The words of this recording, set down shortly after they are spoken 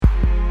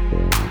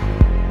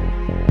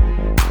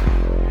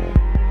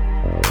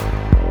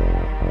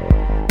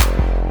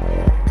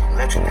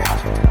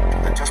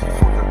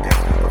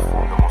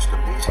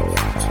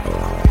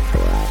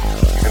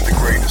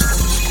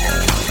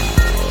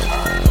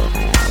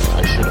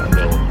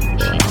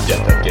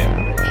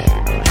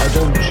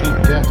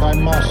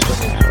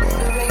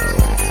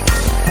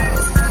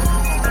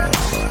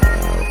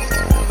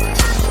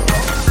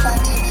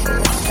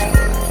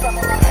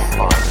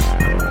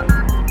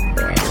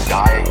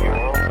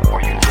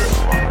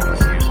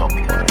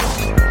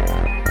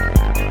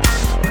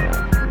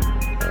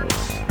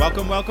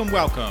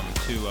Welcome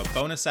to a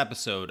bonus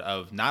episode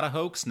of Not a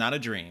Hoax, Not a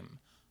Dream.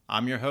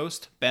 I'm your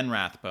host, Ben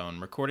Rathbone,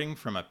 recording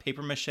from a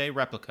papier-mâché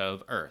replica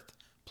of Earth,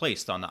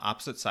 placed on the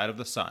opposite side of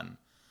the sun,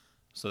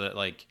 so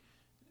that,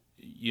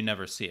 you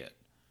never see it.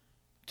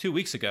 2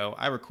 weeks ago,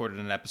 I recorded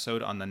an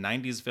episode on the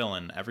 90s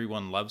villain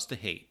everyone loves to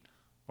hate,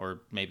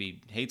 or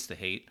maybe hates to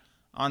hate,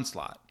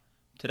 Onslaught.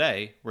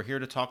 Today, we're here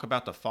to talk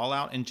about the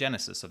fallout and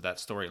genesis of that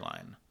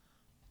storyline.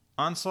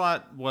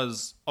 Onslaught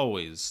was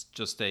always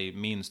just a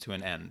means to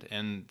an end,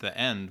 and the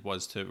end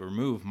was to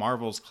remove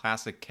Marvel's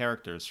classic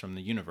characters from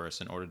the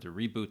universe in order to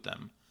reboot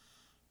them.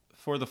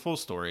 For the full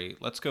story,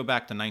 let's go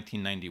back to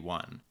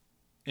 1991.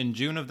 In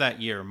June of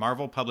that year,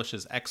 Marvel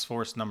publishes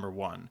X-Force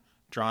 #1,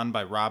 drawn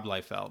by Rob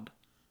Liefeld.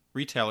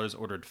 Retailers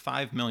ordered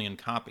 5 million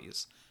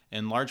copies,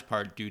 in large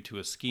part due to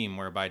a scheme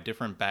whereby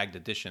different bagged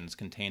editions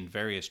contained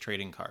various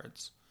trading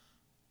cards.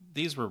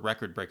 These were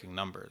record-breaking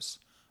numbers.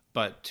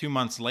 But 2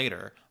 months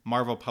later,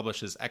 Marvel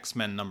publishes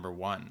X-Men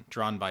 #1,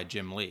 drawn by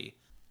Jim Lee.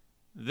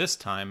 This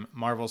time,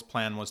 Marvel's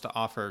plan was to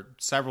offer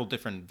several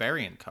different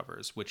variant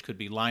covers, which could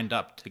be lined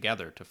up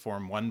together to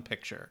form one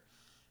picture.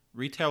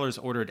 Retailers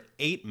ordered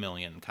 8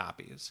 million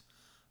copies.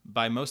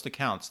 By most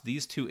accounts,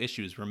 these 2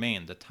 issues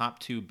remain the top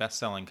 2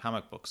 best-selling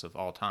comic books of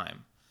all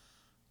time.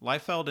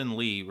 Liefeld and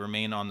Lee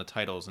remain on the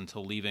titles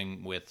until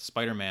leaving with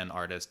Spider-Man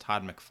artist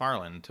Todd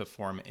McFarlane to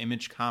form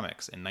Image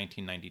Comics in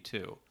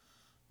 1992.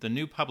 The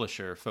new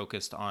publisher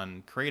focused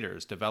on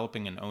creators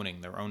developing and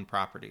owning their own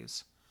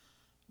properties.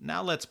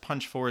 Now let's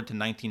punch forward to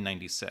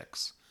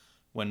 1996,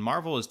 when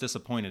Marvel is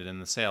disappointed in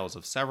the sales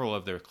of several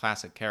of their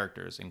classic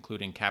characters,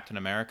 including Captain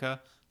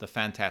America, the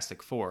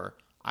Fantastic Four,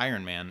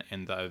 Iron Man,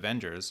 and the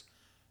Avengers.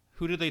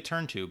 Who do they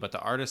turn to but the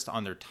artists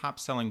on their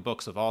top-selling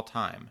books of all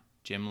time,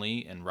 Jim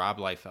Lee and Rob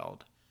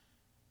Liefeld?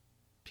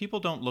 People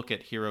don't look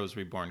at Heroes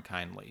Reborn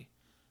kindly.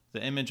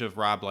 The image of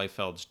Rob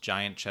Liefeld's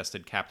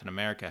giant-chested Captain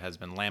America has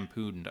been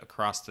lampooned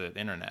across the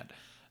internet.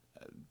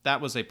 That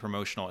was a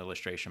promotional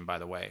illustration, by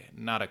the way,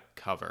 not a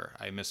cover.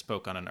 I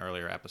misspoke on an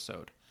earlier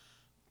episode.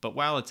 But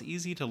while it's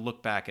easy to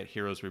look back at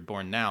Heroes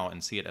Reborn now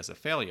and see it as a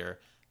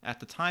failure, at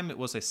the time it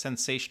was a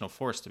sensational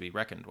force to be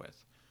reckoned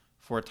with.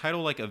 For a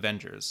title like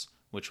Avengers,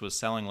 which was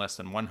selling less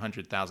than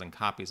 100,000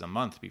 copies a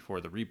month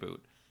before the reboot,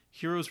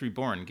 Heroes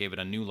Reborn gave it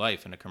a new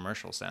life in a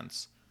commercial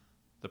sense.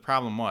 The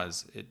problem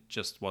was, it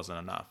just wasn't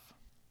enough.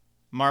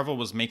 Marvel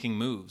was making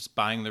moves,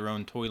 buying their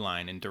own toy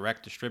line and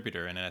direct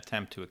distributor in an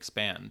attempt to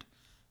expand.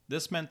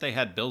 This meant they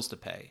had bills to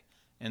pay,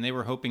 and they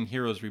were hoping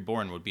Heroes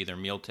Reborn would be their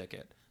meal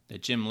ticket,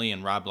 that Jim Lee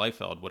and Rob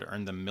Liefeld would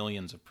earn them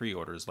millions of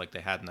pre-orders like they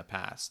had in the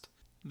past.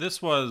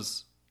 This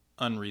was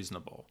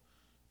unreasonable,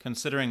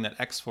 considering that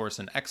X-Force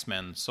and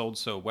X-Men sold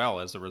so well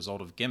as a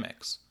result of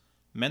gimmicks,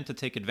 meant to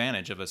take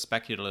advantage of a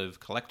speculative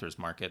collector's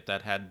market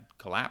that had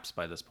collapsed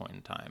by this point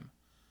in time.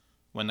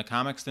 When the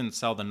comics didn't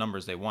sell the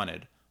numbers they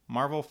wanted,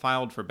 Marvel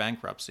filed for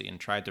bankruptcy and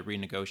tried to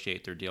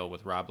renegotiate their deal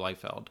with Rob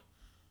Liefeld.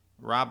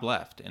 Rob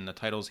left, and the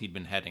titles he'd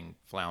been heading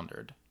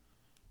floundered.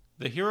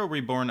 The Hero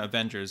Reborn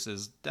Avengers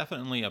is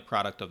definitely a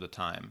product of the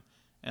time,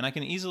 and I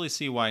can easily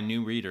see why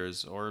new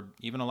readers, or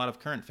even a lot of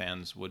current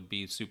fans, would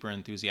be super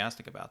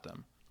enthusiastic about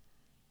them.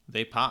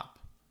 They pop.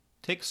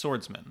 Take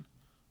Swordsman.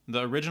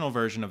 The original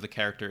version of the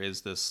character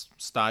is this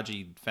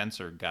stodgy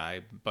fencer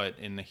guy, but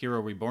in the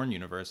Hero Reborn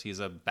universe, he's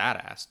a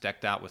badass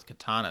decked out with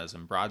katanas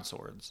and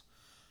broadswords.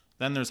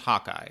 Then there's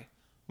Hawkeye.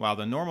 While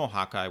the normal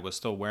Hawkeye was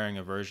still wearing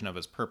a version of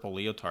his purple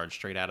leotard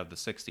straight out of the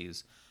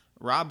 60s,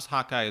 Rob's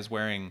Hawkeye is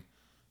wearing,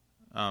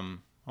 he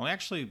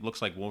actually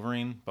looks like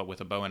Wolverine, but with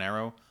a bow and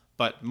arrow.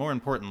 But more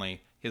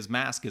importantly, his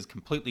mask is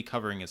completely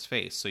covering his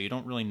face, so you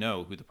don't really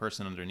know who the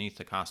person underneath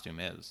the costume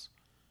is.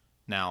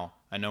 Now,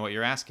 I know what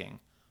you're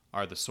asking.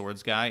 Are the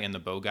swords guy and the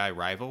bow guy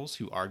rivals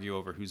who argue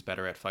over who's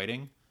better at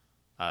fighting?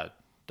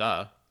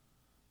 Duh.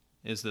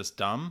 Is this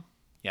dumb?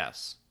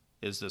 Yes.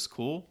 Is this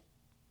cool?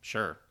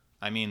 Sure.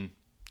 I mean,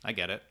 I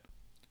get it.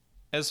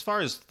 As far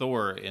as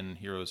Thor in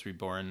Heroes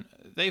Reborn,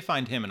 they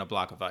find him in a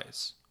block of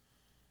ice.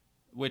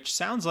 Which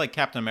sounds like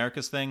Captain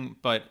America's thing,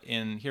 but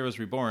in Heroes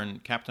Reborn,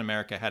 Captain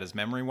America had his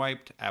memory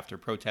wiped after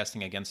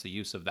protesting against the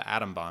use of the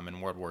atom bomb in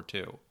World War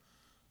II.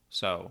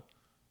 So,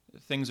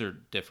 things are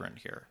different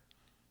here.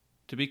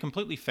 To be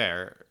completely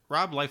fair,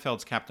 Rob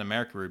Liefeld's Captain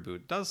America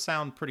reboot does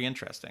sound pretty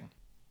interesting.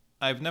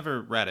 I've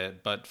never read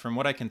it, but from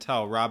what I can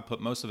tell, Rob put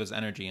most of his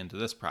energy into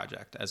this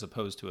project, as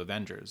opposed to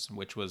Avengers,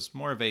 which was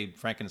more of a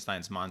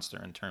Frankenstein's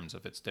monster in terms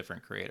of its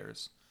different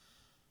creators.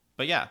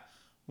 But yeah,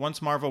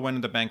 once Marvel went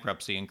into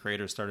bankruptcy and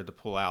creators started to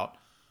pull out,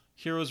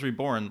 Heroes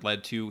Reborn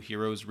led to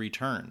Heroes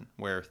Return,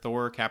 where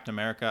Thor, Captain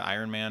America,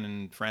 Iron Man,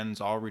 and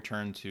friends all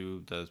returned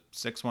to the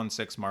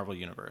 616 Marvel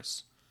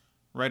Universe.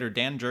 Writer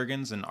Dan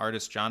Jurgens and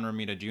artist John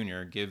Romita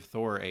Jr. give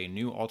Thor a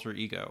new alter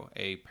ego,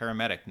 a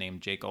paramedic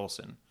named Jake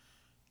Olsen.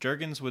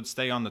 Jurgens would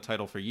stay on the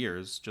title for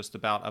years, just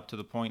about up to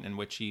the point in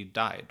which he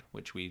died,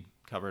 which we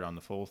covered on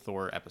the full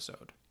Thor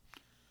episode.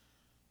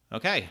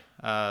 Okay,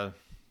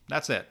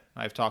 that's it.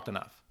 I've talked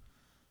enough.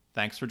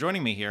 Thanks for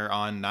joining me here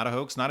on Not a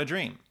Hoax, Not a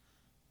Dream.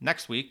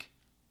 Next week,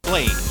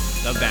 Blade,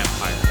 the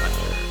Vampire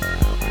Hunter.